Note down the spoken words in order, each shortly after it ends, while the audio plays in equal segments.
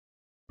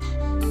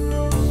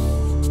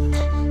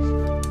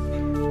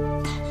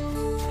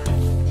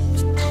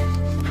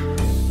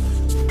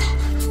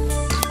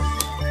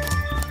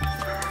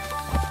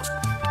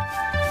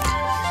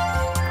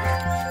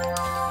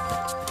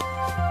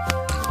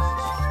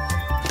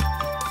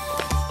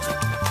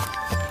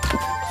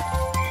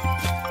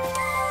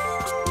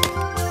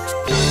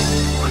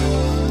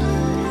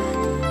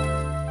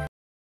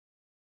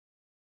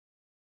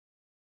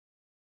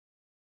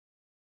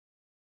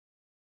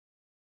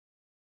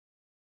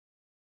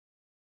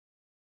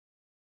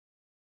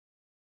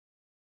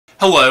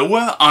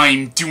Hello,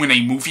 I'm doing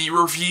a movie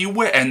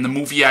review, and the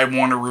movie I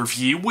want to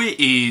review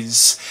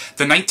is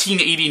the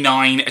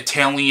 1989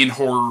 Italian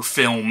horror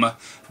film,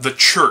 The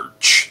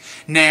Church.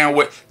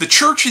 Now, The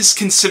Church is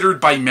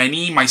considered by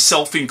many,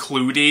 myself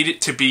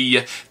included, to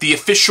be the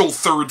official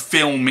third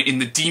film in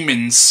the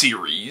Demons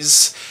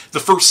series. The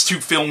first two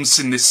films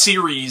in the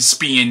series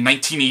being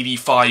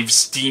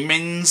 1985's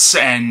Demons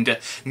and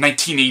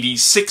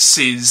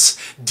 1986's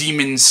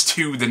Demons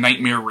 2: The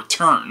Nightmare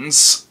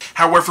Returns.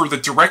 However, the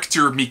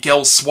director,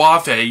 Michele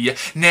Soavi,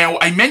 now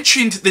I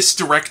mentioned this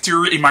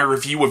director in my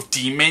review of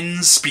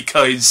Demons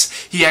because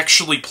he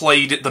actually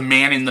played the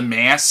man in the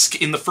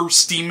mask in the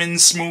first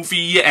Demons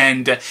movie,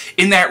 and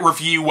in that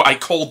review I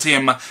called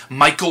him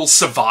Michael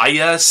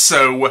Savaya,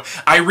 so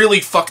I really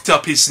fucked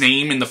up his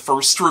name in the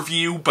first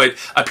review, but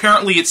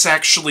apparently it's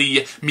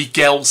actually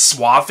Michele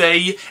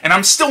Soavi, and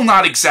I'm still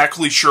not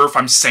exactly sure if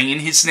I'm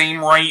saying his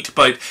name right,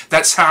 but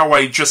that's how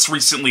I just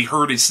recently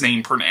heard his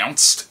name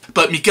pronounced.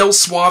 But Michele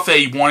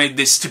Soavi wanted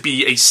this to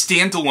be a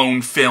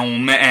standalone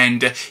film,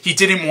 and he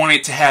didn't want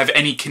it to have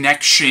any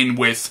connection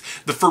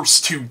with the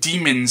first two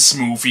Demons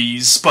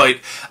movies, but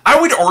I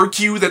would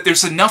argue that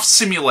there's enough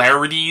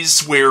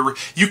similarities where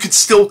you could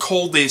still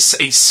call this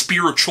a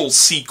spiritual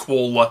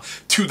sequel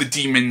to the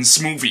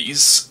Demons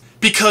movies.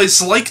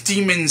 Because, like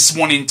Demons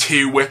 1 and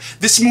 2,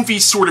 this movie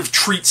sort of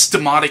treats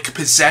demonic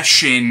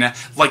possession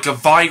like a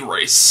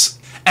virus.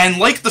 And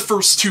like the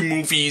first two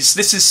movies,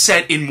 this is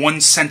set in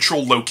one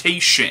central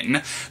location.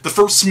 The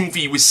first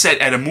movie was set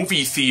at a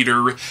movie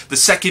theater, the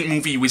second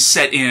movie was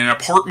set in an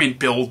apartment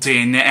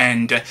building,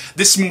 and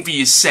this movie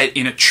is set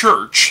in a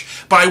church.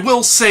 But I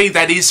will say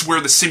that is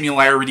where the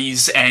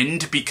similarities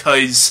end,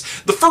 because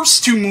the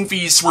first two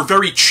movies were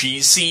very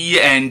cheesy,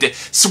 and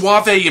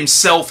Soavi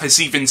himself has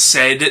even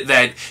said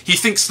that he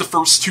thinks the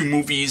first two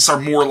movies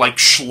are more like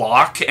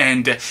schlock,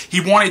 and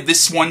he wanted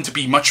this one to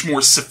be much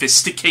more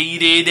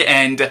sophisticated,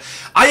 and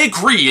I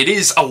agree, it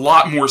is a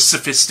lot more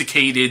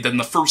sophisticated than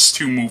the first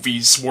two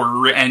movies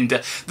were,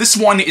 and this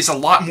one is a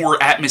lot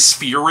more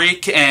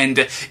atmospheric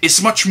and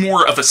is much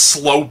more of a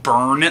slow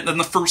burn than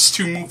the first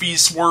two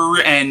movies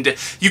were, and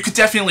you could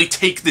definitely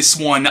take this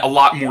one a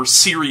lot more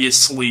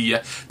seriously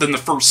than the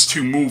first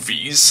two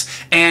movies.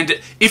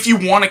 And if you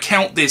want to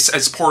count this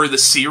as part of the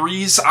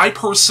series, I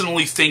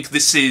personally think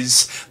this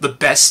is the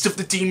best of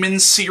the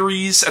Demons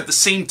series. At the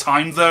same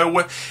time,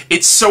 though,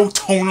 it's so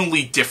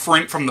tonally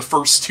different from the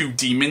first two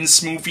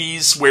Demons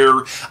movies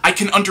where I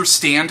can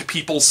understand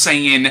people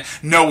saying,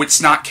 no,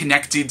 it's not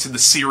connected to the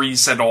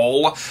series at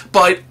all,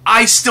 but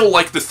I still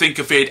like to think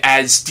of it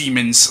as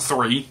Demons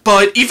 3.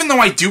 But even though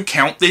I do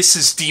count this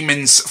as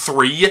Demons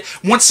 3,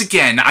 once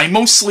again, I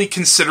mostly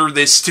consider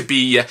this to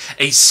be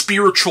a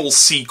spiritual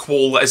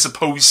sequel as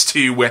opposed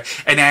to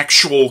an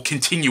actual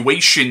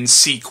continuation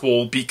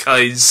sequel,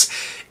 because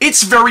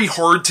it's very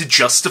hard to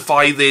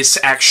justify this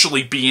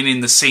actually being in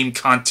the same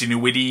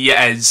continuity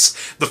as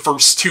the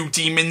first two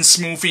Demons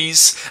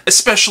movies,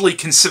 especially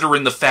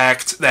considering the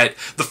fact that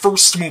the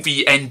first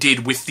movie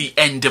ended with the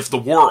end of the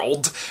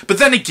world. But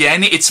then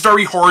again, it's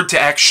very hard to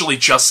actually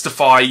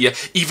justify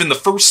even the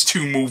first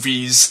two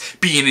movies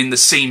being in the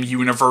same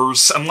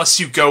universe, unless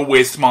you go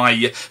with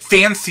my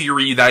fan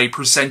theory that I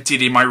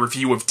presented in my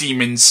review of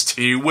Demons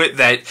 2,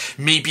 that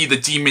maybe the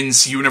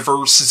Demons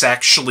universe is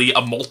actually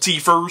a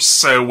multiverse,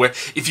 so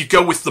if you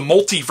go with the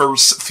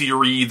multiverse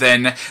theory,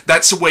 then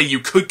that's a way you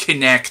could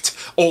connect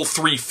all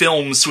three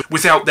films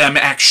without them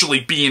actually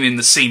being in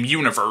the same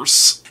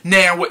universe.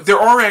 Now, there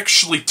are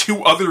actually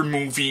two other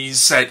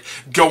movies that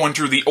go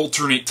under the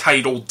alternate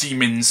title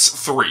Demons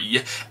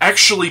 3.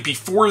 Actually,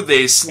 before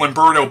this,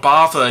 Lombardo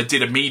Bava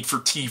did a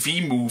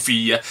made-for-TV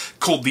movie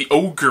called The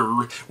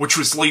Ogre, which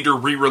was later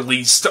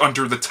re-released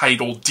under the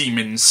title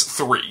Demons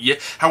 3.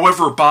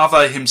 However,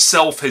 Bava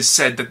himself has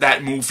said that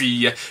that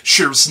movie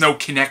shares no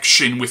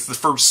connection with the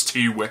first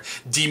two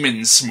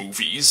Demons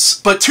movies.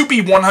 But to be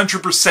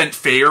 100%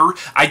 fair,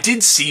 I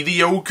did see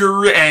The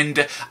Ogre,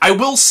 and I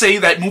will say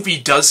that movie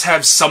does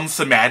have some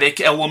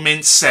thematic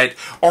elements that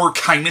are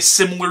kind of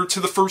similar to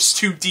the first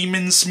two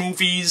Demons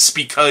movies,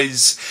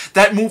 because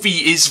that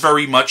movie is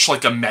very much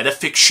like a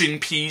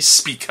metafiction piece,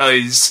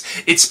 because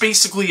it's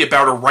basically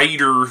about a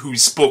writer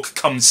whose book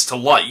comes to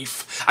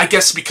life. I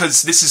guess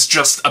because this is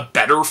just a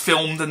better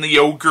film than The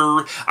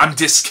Ogre, I'm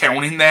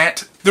discounting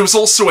that. There was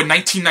also a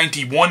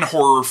 1991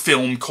 horror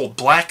film called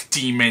Black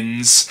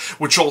Demons,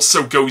 which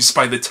also goes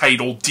by the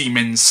title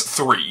Demons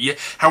 3.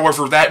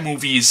 However, that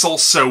movie is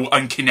also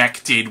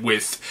unconnected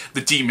with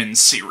the Demons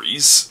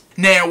series.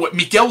 Now,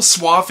 Michele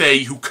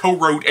Soavi, who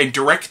co-wrote and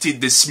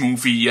directed this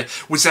movie,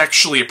 was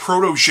actually a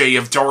protege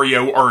of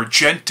Dario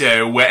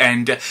Argento,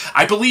 and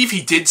I believe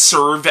he did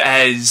serve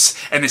as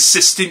an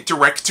assistant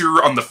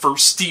director on the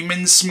first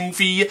Demons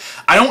movie.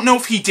 I don't know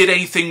if he did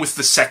anything with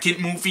the second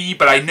movie,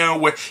 but I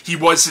know he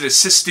was an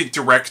assistant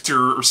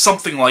director or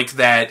something like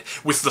that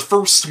with the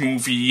first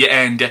movie,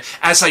 and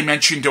as I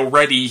mentioned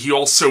already, he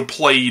also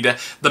played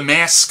the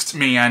Masked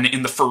Man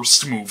in the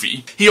first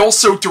movie. He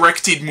also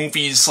directed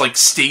movies like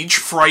Stage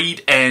Fright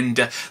Parasite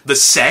and The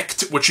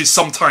Sect, which is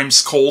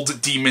sometimes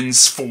called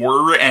Demons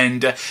 4,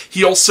 and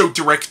he also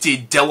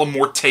directed Della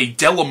Morte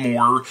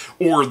Delamore,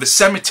 or The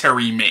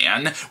Cemetery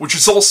Man, which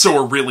is also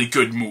a really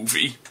good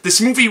movie. This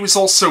movie was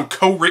also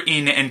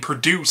co-written and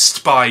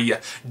produced by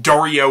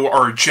Dario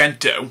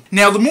Argento.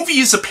 Now, the movie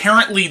is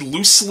apparently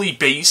loosely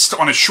based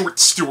on a short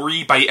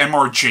story by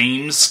M.R.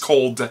 James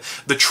called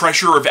The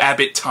Treasure of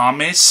Abbott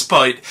Thomas,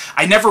 but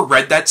I never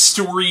read that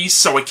story,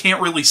 so I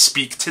can't really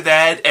speak to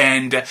that,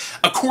 and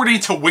according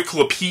to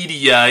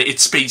Wikipedia,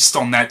 it's based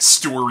on that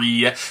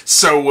story,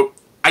 so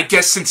I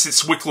guess since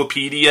it's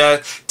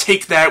Wikipedia,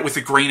 take that with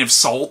a grain of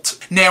salt.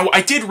 Now,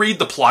 I did read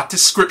the plot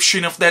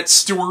description of that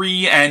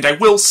story, and I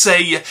will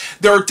say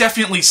there are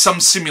definitely some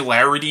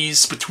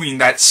similarities between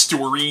that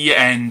story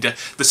and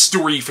the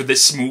story for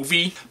this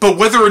movie, but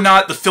whether or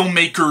not the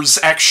filmmakers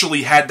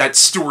actually had that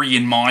story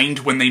in mind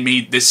when they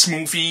made this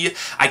movie,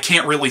 I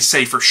can't really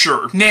say for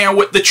sure. Now,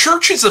 The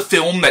Church is a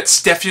film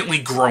that's definitely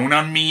grown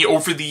on me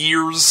over the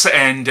years,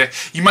 and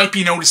you might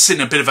be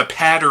noticing a bit of a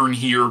pattern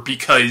here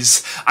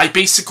because I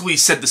basically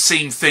said the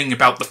same thing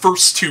about the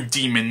first two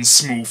Demons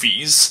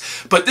movies,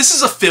 but this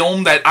is a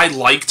film that I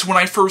liked when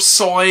I first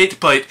saw it,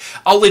 but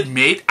I'll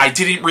admit I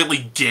didn't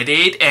really get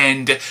it,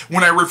 and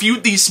when I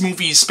reviewed these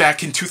movies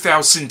back in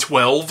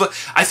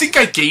 2012, I think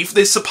I gave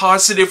this a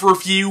positive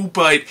review,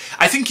 but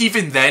I think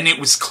even then it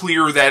was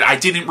clear that I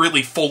didn't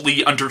really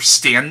fully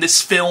understand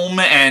this film,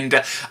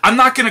 and I'm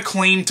not going to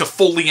claim to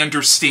fully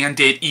understand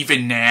it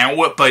even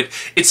now, but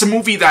it's a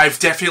movie that I've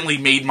definitely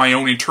made my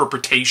own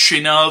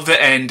interpretation of,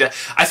 and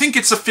I think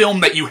it's a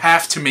film that you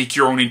have to make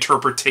your own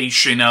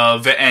interpretation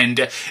of,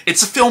 and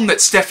it's a film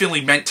that's definitely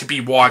meant to be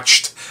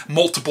watched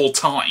multiple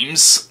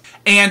times.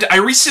 And I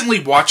recently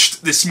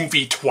watched this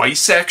movie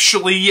twice,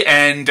 actually,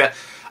 and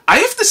I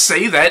have to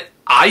say that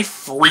I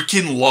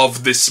freaking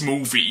love this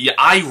movie.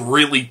 I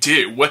really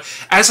do.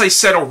 As I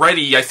said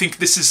already, I think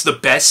this is the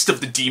best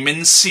of the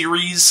Demons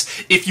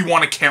series, if you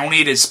want to count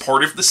it as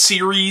part of the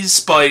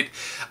series, but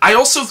I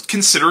also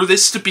consider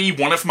this to be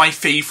one of my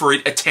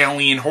favorite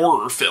Italian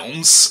horror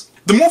films.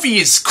 The movie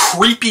is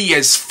creepy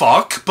as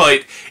fuck,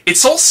 but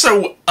it's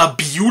also a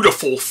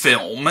beautiful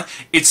film.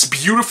 It's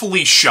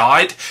beautifully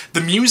shot.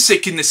 The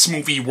music in this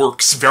movie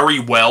works very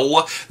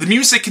well. The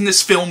music in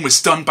this film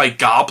was done by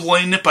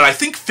Goblin, but I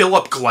think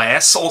Philip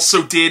Glass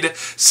also did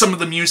some of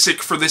the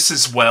music for this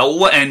as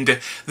well, and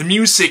the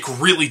music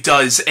really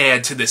does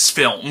add to this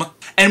film.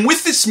 And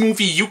with this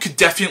movie, you could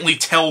definitely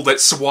tell that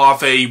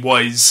Soavi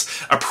was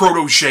a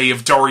protege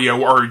of Dario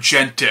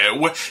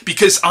Argento,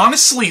 because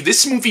honestly,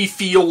 this movie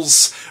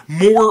feels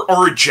more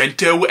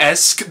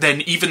Argento-esque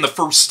than even the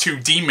first two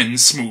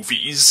Demons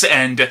movies,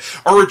 and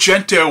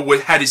Argento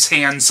had his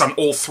hands on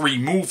all three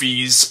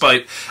movies,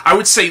 but I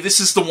would say this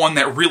is the one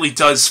that really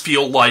does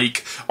feel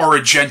like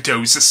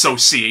Argento's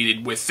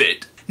associated with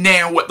it.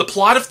 Now, the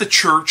plot of The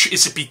Church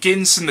is it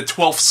begins in the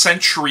 12th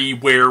century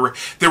where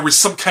there was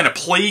some kind of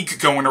plague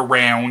going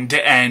around,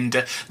 and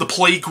the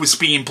plague was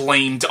being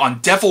blamed on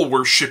devil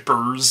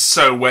worshippers,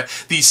 so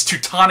these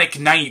Teutonic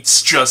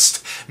knights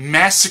just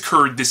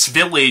massacred this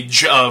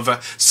village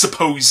of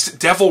supposed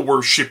devil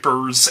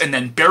worshippers and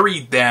then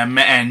buried them,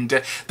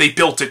 and they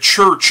built a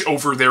church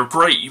over their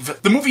grave.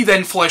 The movie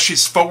then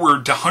flashes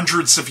forward to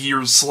hundreds of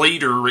years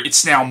later.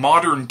 It's now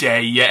modern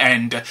day,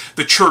 and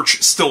the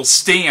church still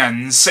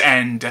stands,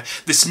 and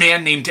this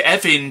man named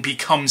Evan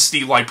becomes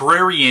the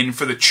librarian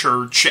for the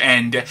church,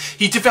 and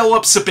he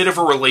develops a bit of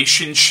a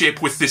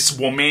relationship with this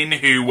woman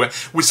who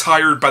was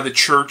hired by the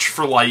church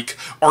for, like,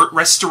 art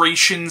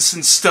restorations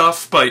and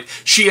stuff, but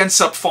she ends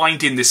up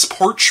finding this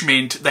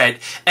parchment that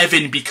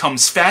Evan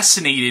becomes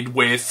fascinated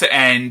with,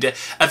 and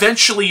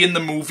eventually in the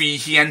movie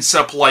he ends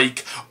up,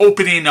 like,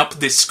 opening up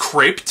this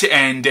crypt,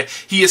 and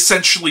he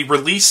essentially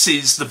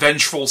releases the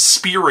vengeful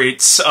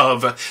spirits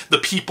of the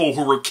people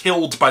who were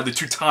killed by the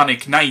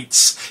Teutonic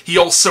Knights. He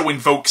also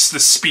invokes the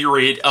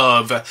spirit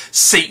of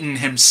Satan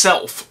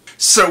himself.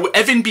 So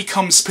Evan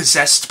becomes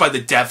possessed by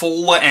the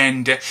devil,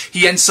 and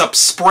he ends up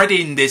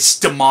spreading this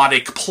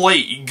demonic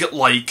plague.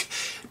 Like,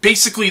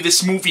 basically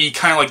this movie,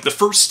 kind of like the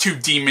first two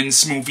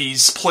Demons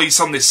movies, plays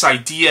on this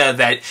idea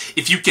that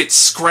if you get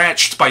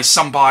scratched by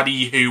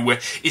somebody who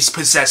is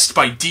possessed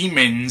by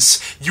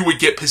demons, you would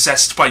get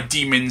possessed by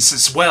demons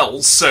as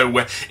well.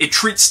 So it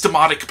treats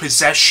demonic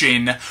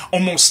possession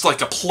almost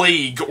like a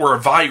plague or a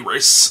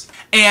virus.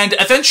 And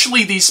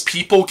eventually these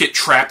people get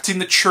trapped in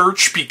the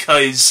church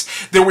because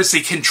there was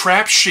a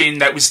contraption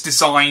that was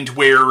designed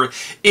where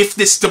if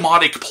this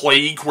demonic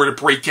plague were to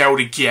break out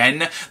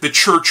again, the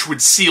church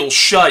would seal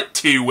shut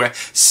to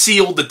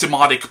seal the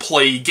demonic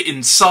plague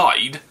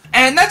inside.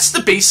 And that's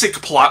the basic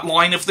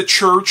plotline of the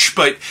church,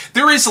 but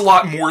there is a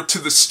lot more to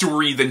the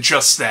story than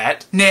just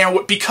that.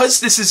 Now, because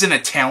this is an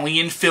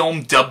Italian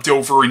film dubbed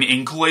over in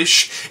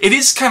English, it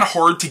is kind of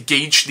hard to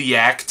gauge the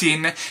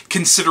acting,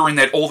 considering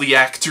that all the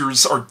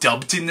actors are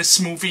dubbed in this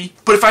movie.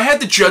 But if I had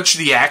to judge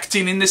the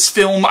acting in this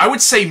film, I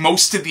would say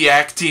most of the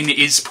acting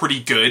is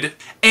pretty good.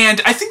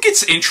 And I think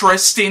it's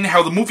interesting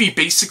how the movie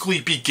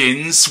basically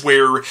begins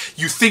where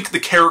you think the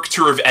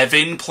character of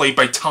Evan, played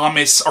by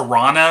Thomas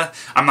Arana,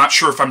 I'm not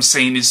sure if I'm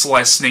saying his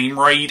last name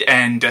right,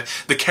 and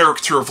the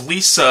character of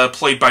Lisa,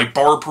 played by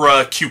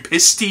Barbara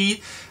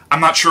Cupisti, I'm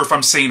not sure if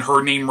I'm saying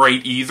her name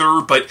right either,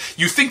 but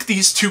you think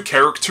these two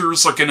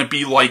characters are going to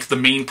be like the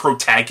main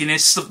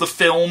protagonists of the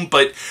film,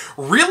 but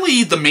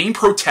really the main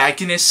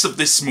protagonists of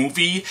this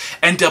movie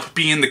end up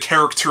being the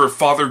character of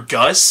Father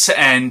Gus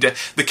and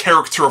the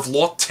character of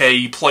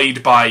Lotte,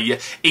 played by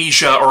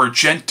Asia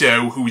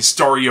Argento, who is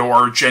Dario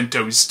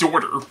Argento's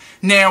daughter.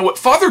 Now,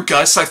 Father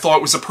Gus I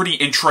thought was a pretty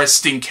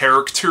interesting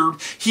character.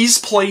 He's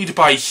played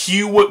by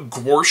Hugh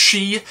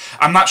Quarshie.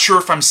 I'm not sure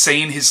if I'm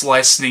saying his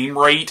last name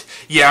right.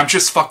 Yeah, I'm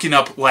just fucking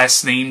up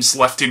last names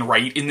left and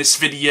right in this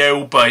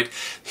video, but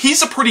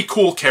he's a pretty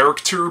cool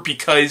character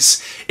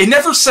because it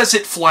never says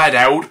it flat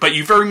out, but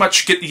you very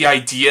much get the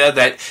idea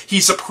that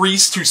he's a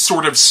priest who's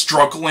sort of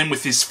struggling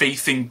with his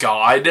faith in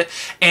God,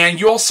 and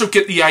you also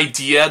get the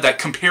idea that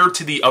compared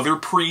to the other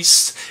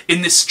priests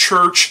in this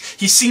church,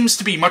 he seems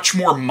to be much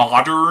more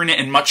modern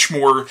and much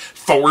more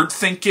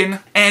forward-thinking.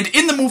 And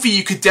in the movie,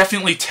 you could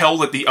definitely tell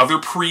that the other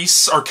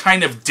priests are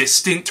kind of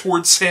distant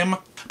towards him.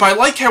 But I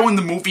like how in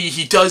the movie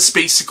he does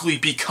basically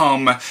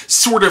become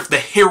sort of the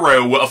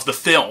hero of the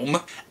film.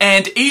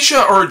 And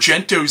Asia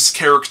Argento's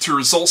character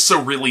is also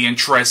really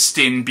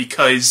interesting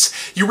because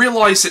you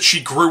realize that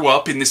she grew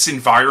up in this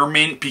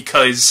environment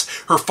because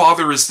her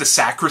father is the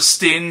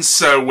sacristan,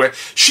 so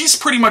she's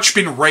pretty much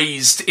been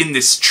raised in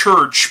this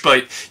church,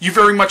 but you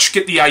very much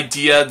get the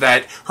idea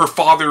that her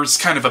father's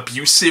kind of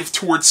abusive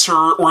towards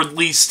her, or at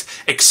least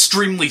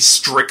extremely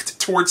strict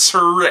towards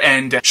her,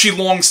 and she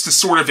longs to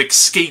sort of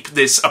escape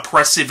this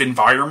oppressive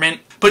environment.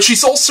 But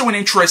she's also an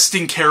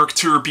interesting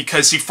character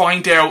because you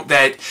find out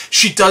that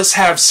she does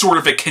have sort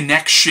of a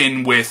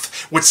connection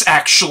with what's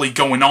actually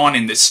going on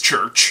in this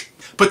church.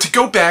 But to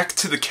go back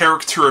to the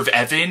character of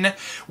Evan,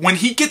 when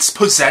he gets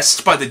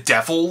possessed by the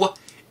devil,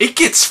 it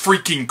gets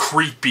freaking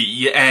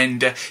creepy,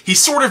 and he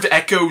sort of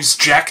echoes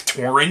Jack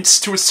Torrance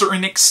to a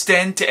certain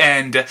extent,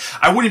 and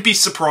I wouldn't be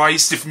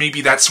surprised if maybe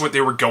that's what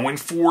they were going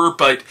for,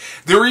 but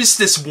there is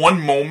this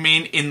one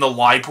moment in the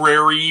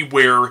library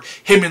where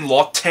him and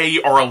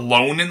Lotte are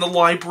alone in the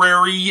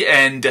library,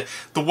 and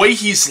the way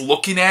he's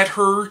looking at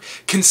her,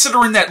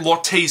 considering that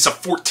Lotte's a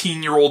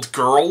 14-year-old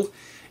girl,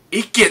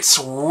 it gets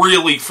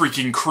really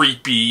freaking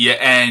creepy,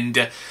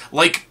 and,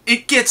 like,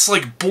 it gets,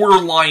 like,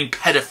 borderline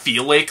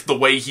pedophilic, the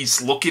way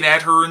he's looking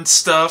at her and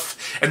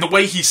stuff, and the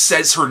way he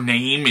says her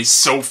name is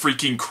so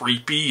freaking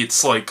creepy,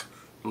 it's like,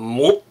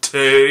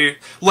 Lotte.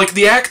 Like,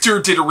 the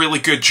actor did a really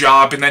good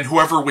job, and then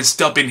whoever was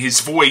dubbing his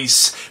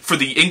voice for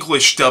the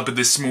English dub of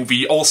this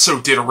movie also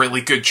did a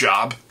really good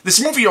job. This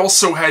movie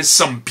also has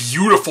some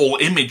beautiful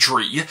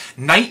imagery,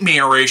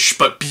 nightmarish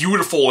but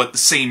beautiful at the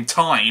same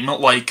time.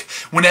 Like,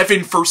 when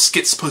Evan first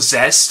gets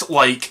possessed,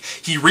 like,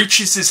 he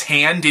reaches his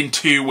hand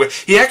into,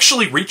 he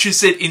actually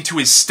reaches it into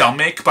his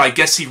stomach, but I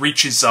guess he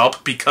reaches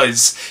up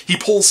because he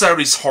pulls out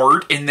his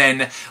heart and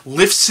then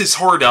lifts his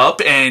heart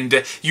up,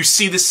 and you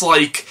see this,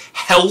 like,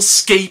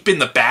 hellscape in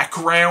the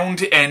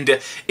background, and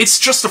it's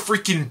just a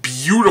freaking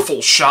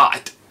beautiful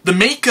shot. The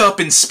makeup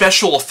and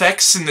special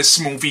effects in this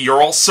movie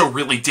are also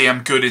really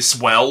damn good as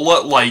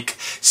well. Like,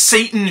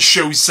 Satan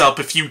shows up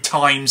a few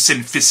times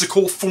in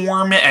physical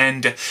form,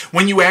 and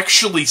when you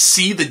actually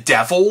see the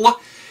devil,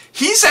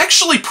 he's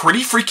actually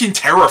pretty freaking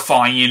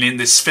terrifying in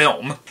this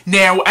film.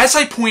 Now, as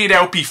I pointed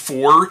out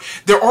before,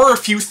 there are a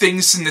few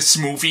things in this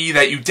movie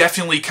that you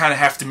definitely kind of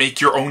have to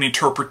make your own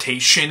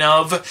interpretation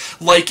of.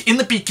 Like, in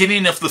the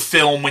beginning of the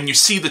film, when you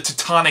see the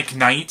Teutonic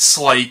Knights,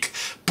 like,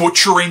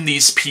 butchering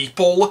these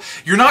people,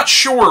 you're not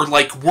sure,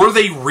 like, were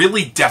they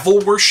really devil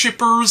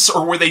worshippers,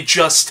 or were they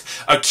just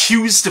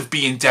accused of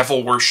being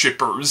devil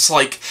worshippers?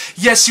 Like,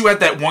 yes, you had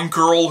that one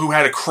girl who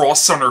had a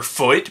cross on her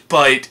foot,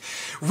 but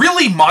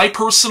really, my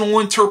personal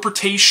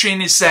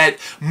interpretation is that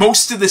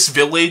most of this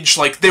village,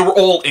 like, they were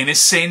all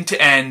innocent,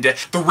 and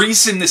the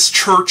reason this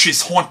church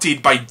is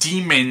haunted by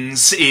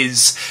demons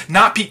is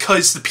not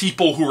because the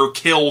people who were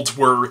killed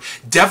were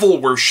devil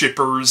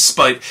worshippers,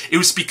 but it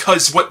was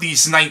because what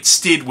these knights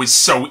did was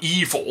so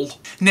evil.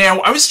 Now,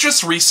 I was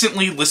just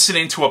recently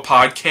listening to a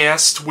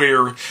podcast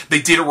where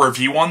they did a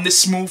review on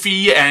this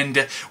movie,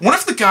 and one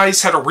of the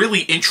guys had a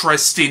really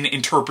interesting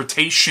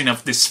interpretation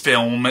of this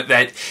film,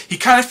 that he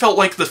kind of felt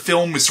like the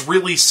film was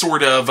really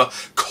sort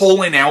of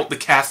calling out the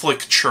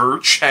Catholic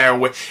Church,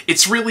 how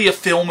it's really a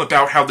film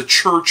about how the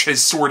church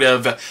has sort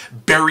of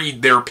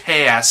buried their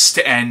past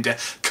and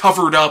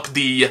covered up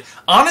the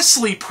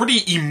honestly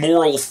pretty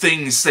immoral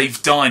things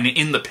they've done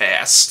in the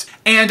past.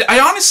 And I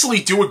honestly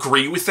do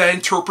agree with that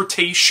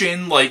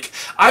interpretation. Like,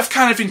 I've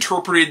kind of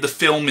interpreted the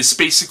film as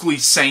basically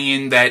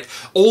saying that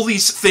all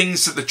these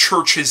things that the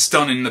church has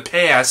done in the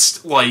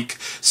past, like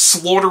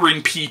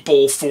slaughtering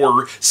people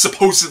for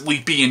supposedly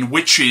being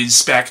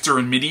witches back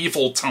during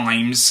medieval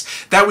times,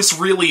 that was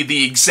really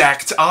the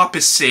exact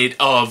opposite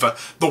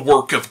of the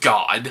work of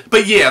God.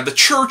 But yeah, The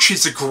Church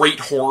is a great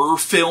horror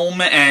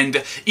film,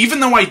 and even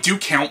though I do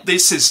count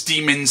this as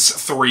Demons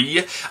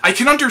 3, I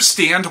can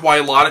understand why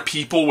a lot of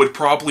people would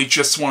probably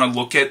just want to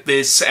look at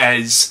this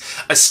as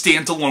a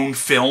standalone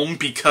film,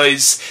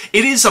 because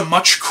it is a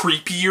much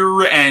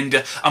creepier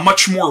and a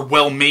much more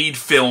well-made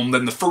film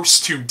than the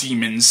first two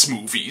Demons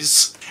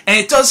movies. And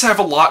it does have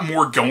a lot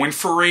more going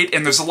for it,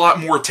 and there's a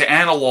lot more to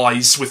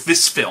analyze with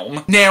this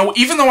film. Now,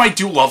 even though I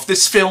do love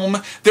this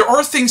film, there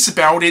are things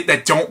about it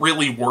that don't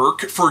really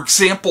work. For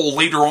example,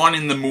 later on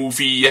in the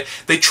movie,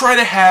 they try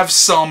to have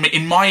some,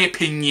 in my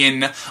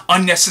opinion,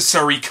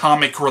 unnecessary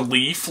comic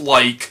relief.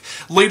 Like,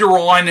 later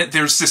on,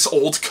 there's this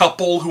old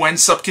couple who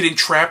ends up getting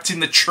trapped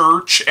in the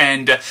church,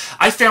 and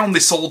I found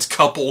this old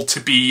couple to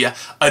be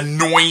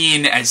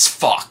annoying as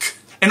fuck.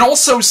 And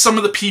also, some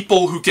of the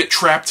people who get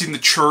trapped in the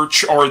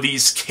church are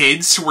these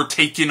kids who are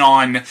taken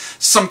on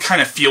some kind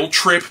of field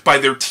trip by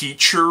their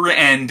teacher,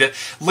 and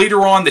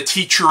later on the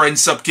teacher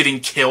ends up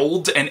getting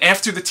killed, and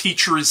after the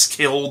teacher is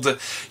killed,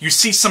 you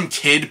see some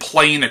kid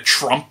playing a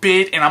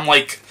trumpet, and I'm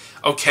like,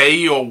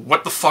 okay,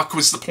 what the fuck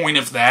was the point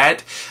of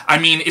that? I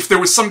mean, if there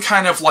was some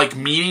kind of, like,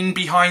 meaning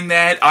behind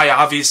that, I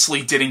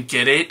obviously didn't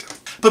get it.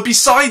 But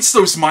besides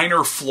those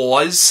minor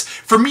flaws,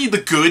 for me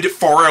the good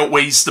far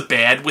outweighs the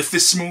bad with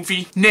this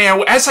movie.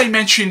 Now, as I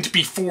mentioned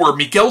before,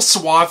 Miguel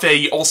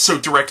Soavi also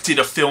directed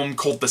a film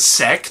called The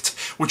Sect,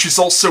 which is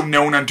also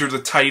known under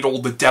the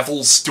title The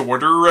Devil's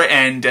Daughter,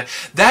 and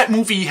that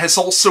movie has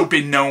also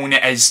been known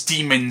as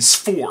Demons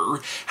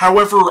 4.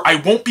 However, I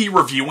won't be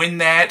reviewing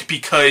that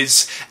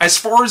because, as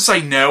far as I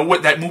know,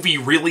 that movie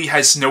really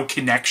has no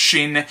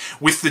connection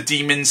with the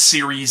Demons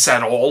series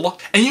at all.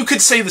 And you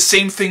could say the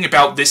same thing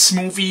about this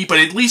movie, but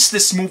at least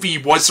this movie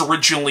was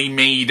originally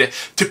made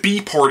to be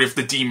part of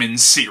the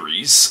Demons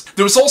series.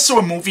 There was also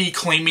a movie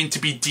claiming to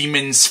be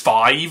Demons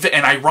 5,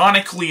 and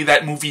ironically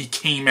that movie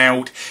came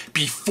out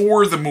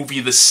before the movie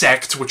The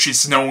Sect, which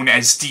is known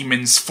as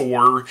Demons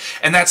 4,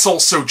 and that's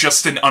also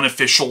just an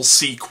unofficial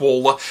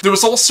sequel. There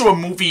was also a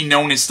movie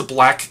known as The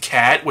Black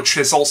Cat, which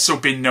has also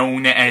been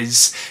known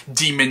as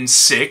Demons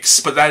 6,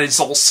 but that is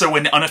also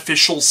an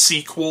unofficial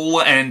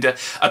sequel, and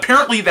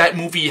apparently that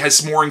movie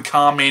has more in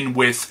common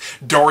with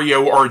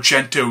Dario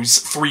Argento's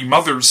Three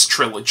Mothers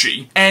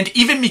trilogy. And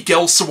even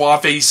Miguel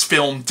Soavi's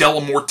film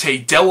Della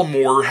Morte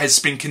Dell'Amore has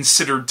been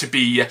considered to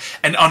be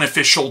an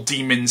unofficial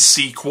Demons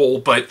sequel,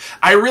 but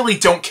I really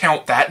don't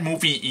count that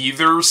movie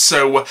either,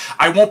 so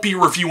I won't be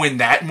reviewing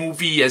that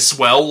movie as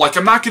well. Like,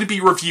 I'm not going to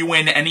be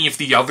reviewing any of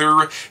the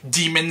other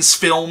Demons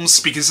films,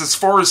 because as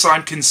far as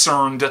I'm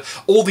concerned,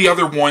 all the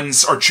other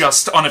ones are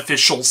just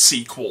unofficial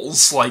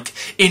sequels, like,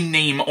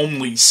 in-name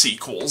only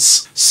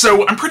sequels.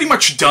 So, I'm pretty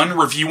much done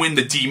reviewing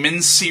the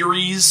Demons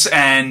series,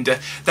 and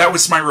that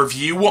was my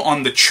review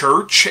on The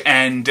Church,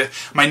 and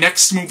my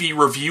next movie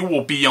review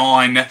will be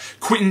on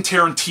Quentin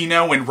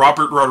Tarantino and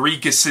Robert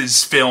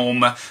Rodriguez's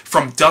film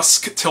From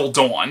Dusk Till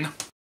Dawn.